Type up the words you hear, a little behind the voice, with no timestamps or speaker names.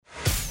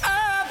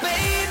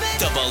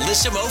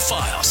Bellissimo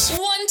Files.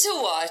 One to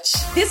watch.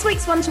 This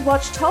week's One to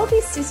Watch told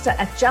his sister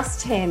at just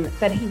 10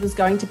 that he was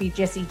going to be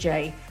Jessie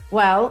J.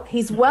 Well,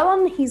 he's well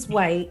on his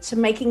way to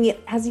making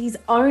it as his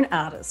own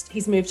artist.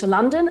 He's moved to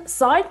London,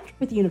 signed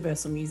with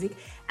Universal Music,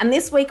 and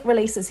this week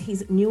releases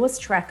his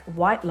newest track,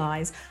 White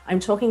Lies. I'm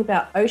talking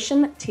about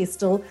Ocean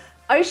Tisdall.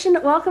 Ocean,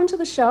 welcome to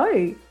the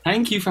show.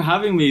 Thank you for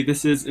having me.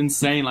 This is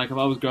insane. I've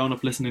always grown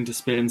up listening to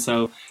Spin,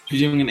 so to be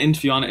doing an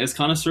interview on it is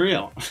kind of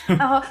surreal.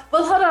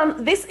 Well, hold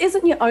on. This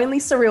isn't your only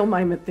surreal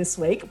moment this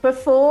week.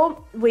 Before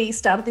we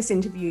started this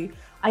interview,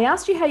 I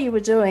asked you how you were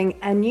doing,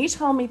 and you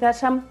told me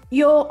that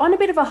you're on a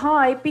bit of a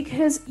high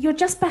because you're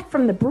just back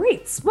from the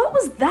Brits. What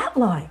was that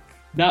like?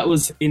 That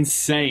was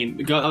insane.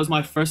 That was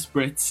my first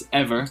Brits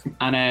ever,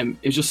 and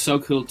it was just so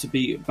cool to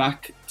be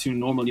back to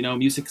normal. You know,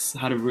 music's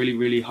had a really,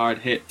 really hard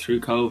hit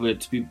through COVID.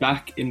 To be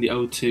back in the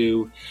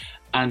O2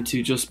 and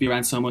to just be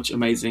around so much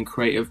amazing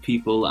creative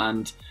people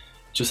and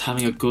just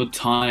having a good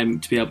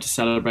time, to be able to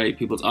celebrate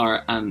people's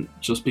art and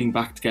just being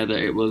back together,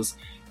 it was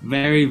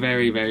very,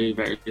 very, very,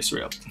 very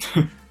surreal.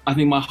 I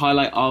think my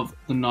highlight of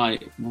the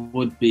night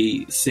would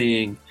be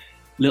seeing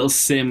Little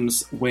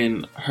Sims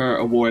win her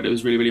award. It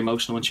was really, really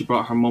emotional when she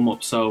brought her mum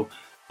up. So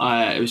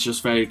it was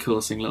just very cool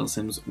seeing Little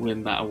Sims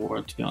win that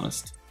award, to be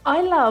honest.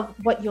 I love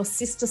what your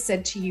sister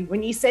said to you.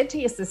 When you said to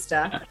your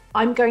sister,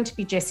 I'm going to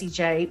be Jessie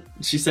J.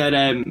 She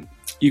said,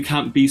 you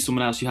can't be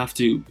someone else. You have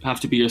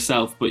to be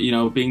yourself. But, you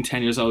know, being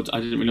 10 years old,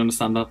 I didn't really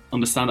understand that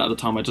at the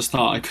time. I just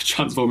thought I could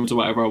transform into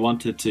whatever I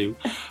wanted to.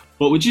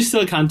 But which you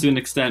still can to an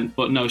extent.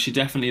 But no, she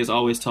definitely has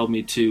always told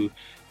me to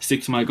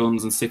stick to my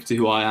guns and stick to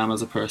who I am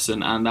as a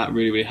person, and that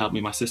really, really helped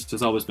me. My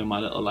sister's always been my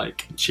little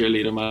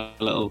cheerleader, my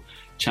little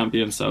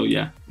champion, so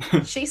yeah.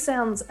 She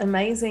sounds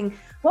amazing.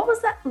 What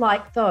was that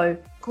like though,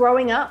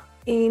 growing up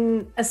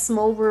in a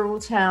small rural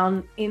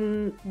town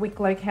in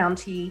Wicklow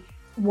County,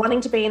 wanting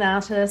to be an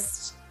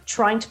artist,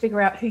 trying to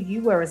figure out who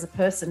you were as a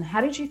person? How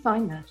did you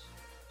find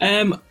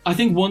that? I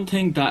think one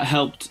thing that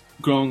helped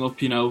growing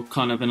up, you know,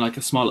 kind of in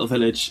a small little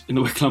village in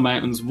the Wicklow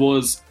Mountains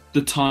was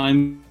the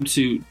time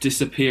to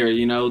disappear.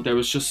 You know, there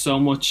was just so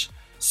much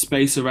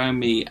space around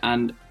me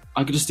and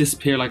I could just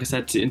disappear, like I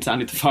said, into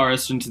any of the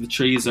forest, into the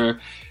trees, or,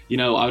 you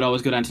know, I would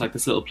always go down to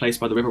this little place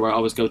by the river where I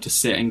always go to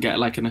sit and get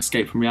an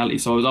escape from reality.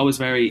 So I was always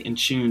very in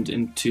tuned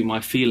into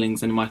my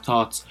feelings and my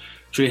thoughts,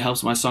 which really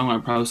helps my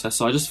songwriting process.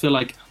 So I just feel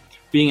like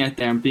being out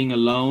there and being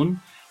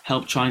alone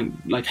helped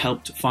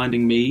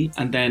finding me.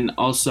 And then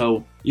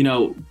also, you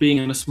know, being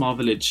in a small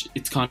village,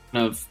 it's kind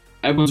of,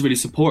 everyone's really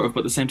supportive,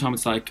 but at the same time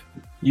it's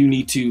you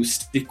need to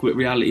stick with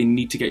reality and you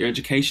need to get your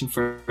education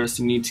first,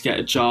 you need to get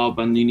a job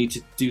and you need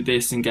to do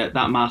this and get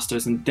that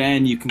master's, and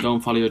then you can go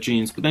and follow your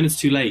dreams, but then it's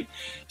too late.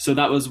 So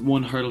that was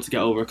one hurdle to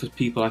get over, because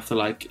people, I feel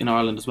like in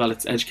Ireland as well,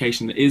 it's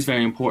education is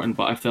very important,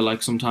 but I feel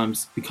like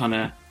sometimes we kind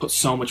of put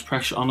so much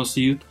pressure on us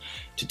youth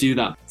to do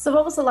that. So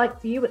what was it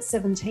like for you at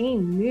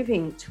 17,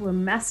 moving to a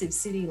massive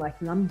city like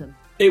London?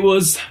 It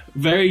was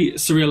very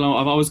surreal.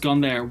 I've always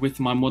gone there with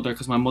my mother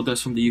because my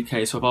mother's from the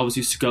UK, so I've always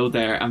used to go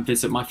there and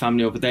visit my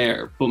family over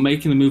there. But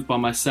making the move by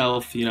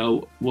myself, you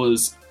know,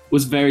 was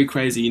very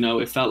crazy. You know,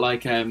 it felt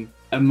like a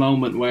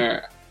moment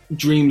where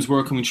dreams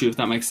were coming true, if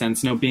that makes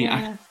sense. You know, being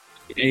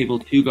able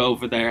to go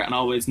over there and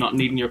always not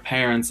needing your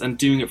parents and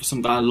doing it for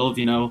something that I love,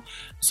 you know,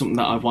 something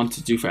that I've wanted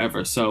to do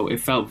forever. So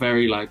it felt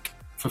very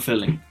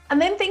fulfilling.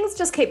 And then things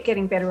just keep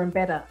getting better and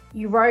better.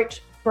 You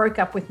wrote Broke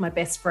Up With My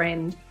Best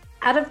Friend.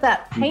 Out of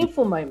that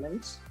painful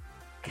moment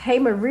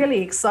came a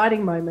really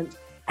exciting moment.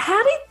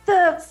 How did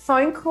the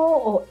phone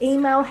call or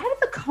email, how did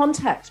the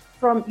contact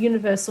from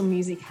Universal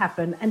Music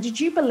happen? And did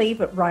you believe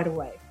it right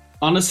away?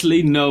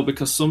 Honestly, no,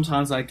 because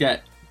sometimes I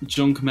get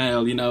junk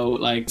mail, you know,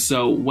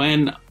 so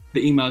when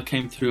the email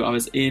came through, I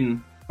was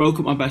Broke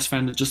Up My Best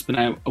Friend had just been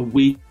out a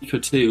week or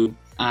two,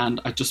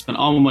 and I'd just spent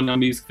all my money on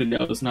music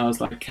videos, and I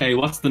was like, okay,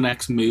 what's the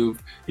next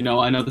move? You know,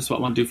 I know this is what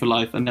I want to do for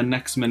life. And then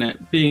next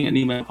minute, being an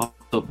email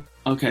popped up.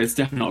 Okay, it's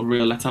definitely not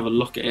real, let's have a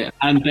look at it.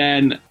 And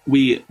then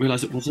we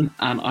realised it wasn't,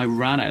 and I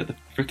ran out of the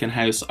freaking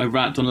house. I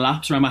done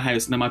laps around my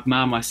house, and then my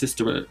mum and my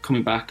sister were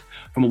coming back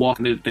from a walk,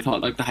 and they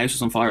thought the house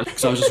was on fire,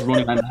 so I was just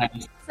running around the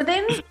house. So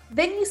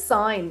then you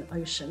sign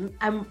Ocean,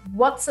 and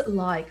what's it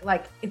like?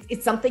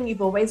 It's something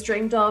you've always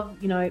dreamed of,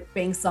 you know,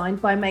 being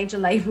signed by a major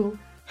label.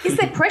 Is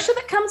there pressure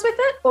that comes with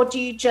it, or do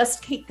you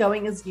just keep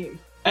going as you?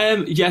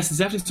 Yes, it's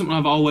definitely something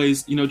I've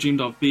always, you know,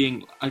 dreamed of.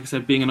 Being, like I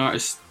said, being an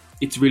artist,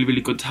 it's really, really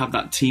good to have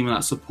that team and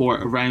that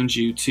support around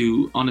you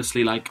to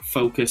honestly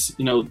focus,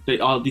 you know,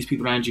 all these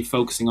people around you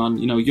focusing on,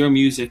 you know, your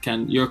music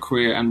and your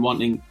career and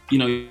wanting, you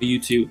know, you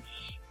to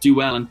do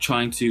well and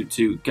trying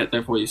to get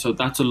there for you. So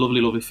that's a lovely,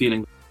 lovely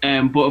feeling.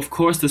 But of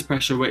course there's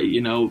pressure where,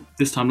 you know,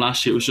 this time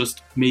last year it was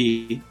just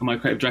me and my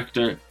creative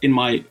director in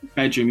my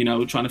bedroom, you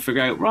know, trying to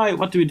figure out, right,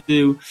 what do we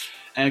do?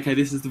 Okay,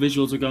 this is the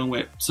visuals we're going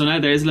with. So now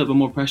there is a little bit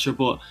more pressure,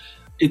 but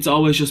it's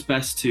always just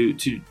best to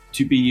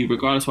be you,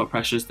 regardless what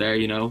pressure's there,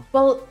 you know.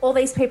 Well, all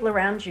these people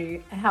around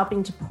you are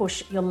helping to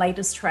push your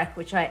latest track,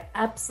 which I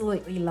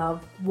absolutely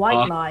love,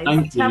 White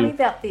Lies. Tell me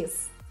about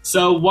this.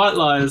 So White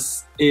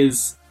Lies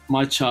is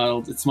My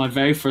Child. It's my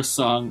very first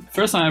song.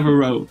 First song I ever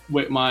wrote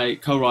with my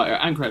co-writer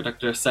and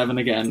co-director, Seven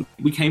again.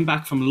 We came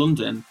back from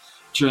London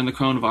during the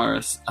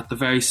coronavirus at the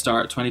very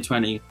start,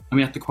 2020, and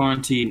we had to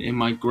quarantine in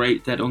my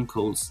great dead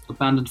uncle's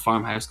abandoned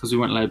farmhouse because we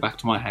weren't allowed back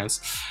to my house.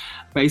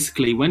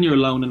 Basically, when you're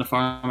alone in a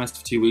farmhouse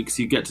for 2 weeks,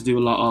 you get to do a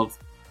lot of,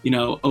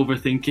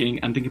 overthinking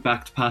and thinking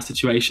back to past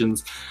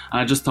situations. And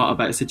I just thought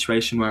about a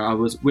situation where I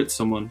was with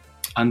someone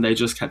and they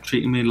just kept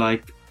treating me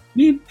like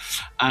me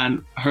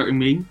and hurting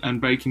me and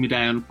breaking me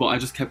down, but I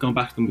just kept going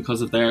back to them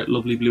because of their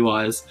lovely blue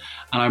eyes.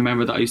 And I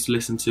remember that I used to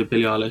listen to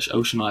Billie Eilish,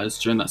 Ocean Eyes,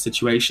 during that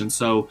situation.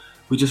 So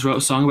we just wrote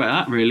a song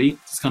about that, really.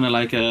 It's kind of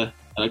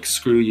like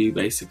screw you,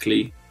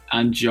 basically,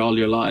 and all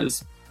your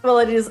lies. Well,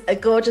 it is a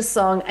gorgeous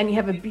song, and you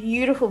have a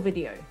beautiful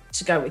video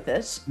to go with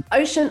it.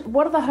 Ocean,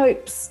 what are the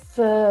hopes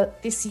for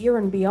this year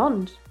and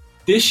beyond?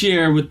 This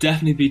year would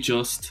definitely be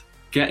just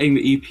getting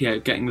the EP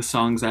out, getting the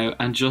songs out,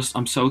 and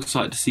I'm so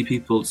excited to see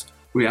people's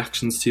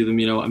reactions to them,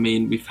 you know what I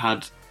mean? We've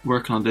had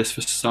working on this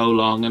for so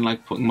long and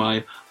like putting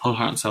my whole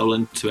heart and soul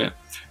into it.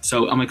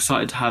 So I'm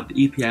excited to have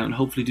the EP out and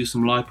hopefully do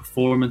some live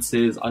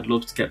performances. I'd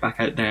love to get back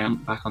out there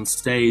and back on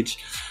stage.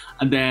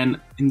 And then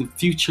in the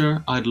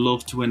future, I'd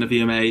love to win a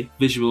VMA.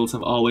 Visuals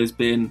have always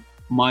been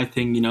my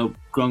thing, you know,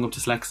 growing up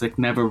dyslexic,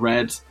 never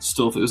read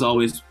stuff. It was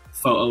always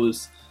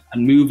photos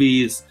and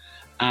movies.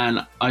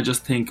 And I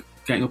just think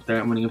getting up there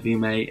and winning a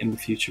VMA in the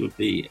future would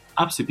be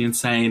absolutely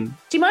insane.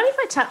 Do you mind if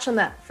I touch on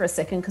that for a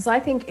second? Because I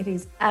think it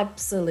is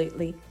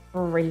absolutely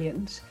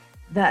brilliant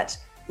that,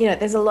 you know,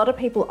 there's a lot of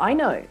people I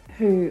know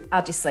who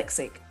are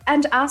dyslexic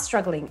and are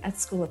struggling at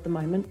school at the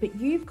moment, but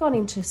you've gone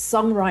into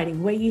songwriting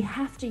where you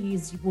have to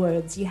use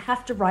words, you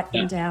have to write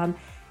them down,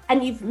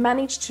 and you've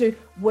managed to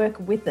work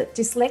with it.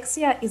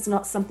 Dyslexia is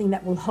not something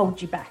that will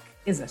hold you back,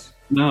 is it?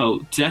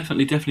 No,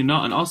 definitely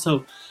not. And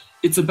also,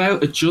 it's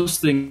about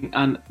adjusting,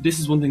 and this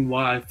is one thing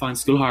why I find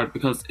school hard,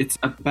 because it's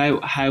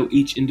about how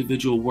each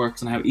individual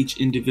works and how each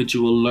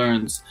individual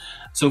learns.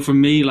 So for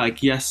me,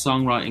 like, yes,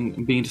 songwriting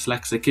and being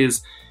dyslexic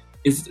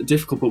is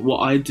difficult, but what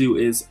I do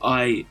is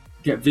I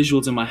get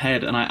visuals in my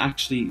head and I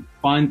actually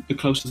find the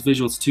closest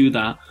visuals to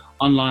that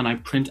online. I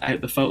print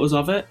out the photos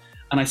of it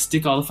and I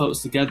stick all the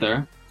photos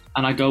together,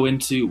 and I go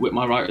with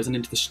my writers and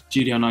into the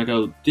studio and I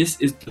go, this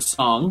is the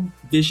song,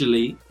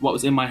 visually, what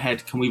was in my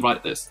head, can we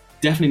write this?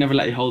 Definitely never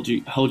let it hold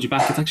you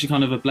back. It's actually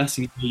kind of a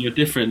blessing. You're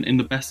different in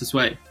the bestest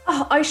way.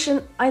 Oh,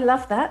 Ocean, I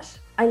love that.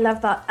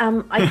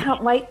 I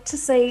can't wait to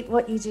see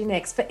what you do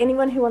next. For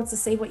anyone who wants to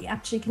see what you're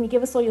up to, can you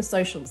give us all your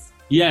socials?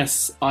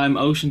 Yes, I'm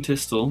Ocean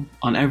Tisdall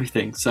on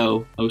everything.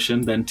 So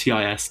Ocean, then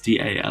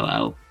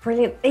Tisdall.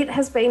 Brilliant. It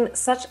has been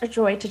such a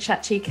joy to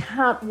chat to you.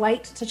 Can't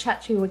wait to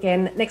chat to you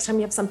again. Next time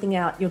you have something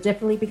out, you'll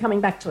definitely be coming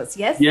back to us,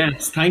 yes?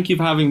 Yes, thank you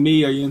for having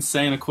me. Are you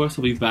insane? Of course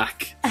I'll be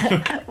back.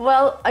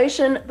 Well,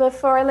 Ocean,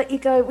 before I let you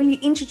go, will you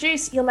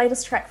introduce your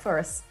latest track for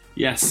us?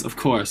 Yes, of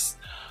course.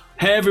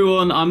 Hey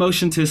everyone, I'm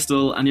Ocean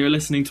Tisdall and you're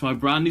listening to my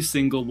brand new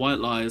single, White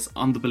Lies,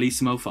 on the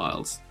Bellissimo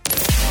Files.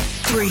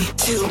 3,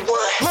 2, 1,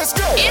 let's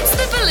go! It's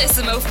the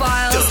Bellissimo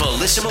Files. The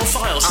Bellissimo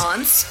Files.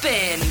 On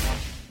Spin.